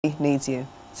needs you.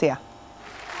 See ya.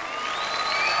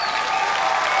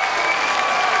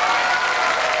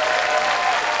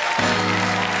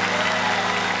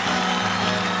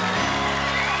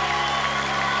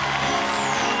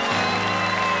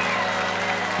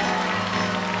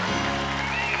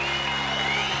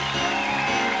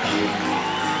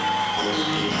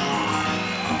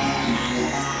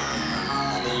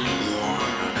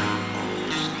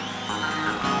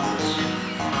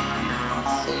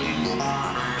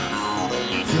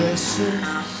 Precious,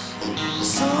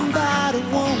 somebody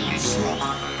wants you.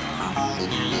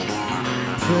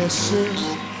 Precious,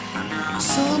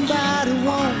 somebody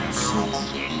wants you.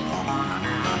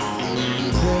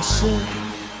 Precious,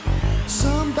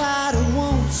 somebody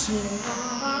wants you.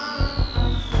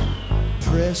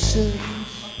 Precious,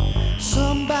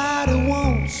 somebody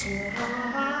wants you.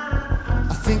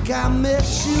 I think I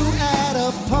met you at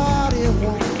a party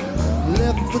once.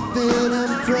 Left with an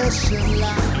impression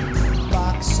like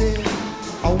boxing.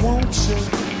 I want you.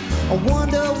 I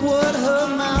wonder what her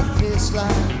mouth tastes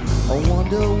like. I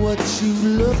wonder what you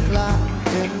look like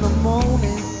in the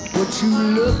morning. What you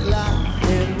look like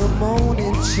in the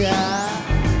morning, child.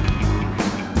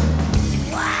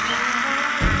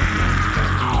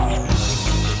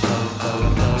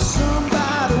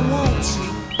 Somebody wants you.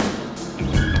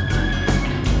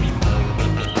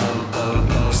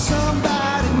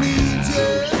 Somebody needs you.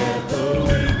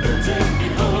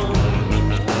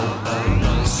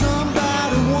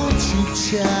 Somebody wants you,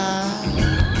 child.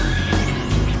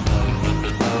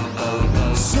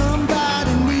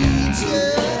 Somebody needs you.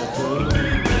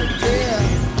 Yeah.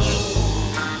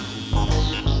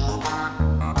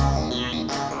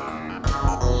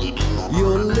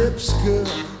 Your lips, girl,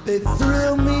 they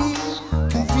thrill me,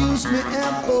 confuse me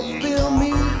and fulfill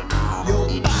me. Your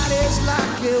body's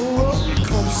like a rope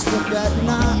coaster that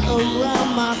night around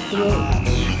my throat,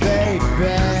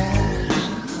 baby.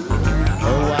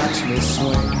 Oh, watch me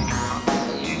swing,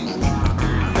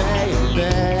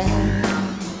 baby.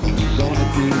 Gonna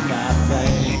do my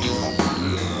thing.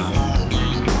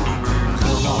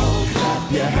 Come on, clap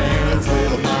your hands,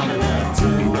 little mama, now do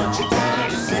what your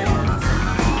daddy says.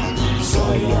 So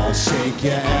y'all shake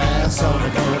your ass on the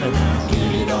corner now,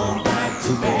 get it on back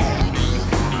to bed.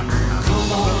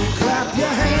 Come on, clap your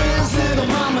hands, little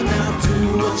mama, now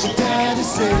do what your daddy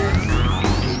says.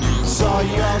 So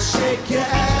y'all shake your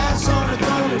ass on the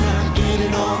corner now, get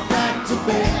it on back to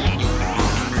bed.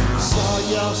 So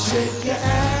y'all shake your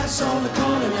ass on the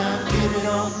corner now, get it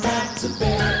on back to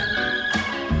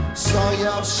bed. So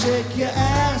y'all shake your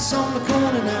ass on the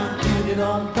corner now, get it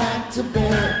on back to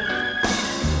bed.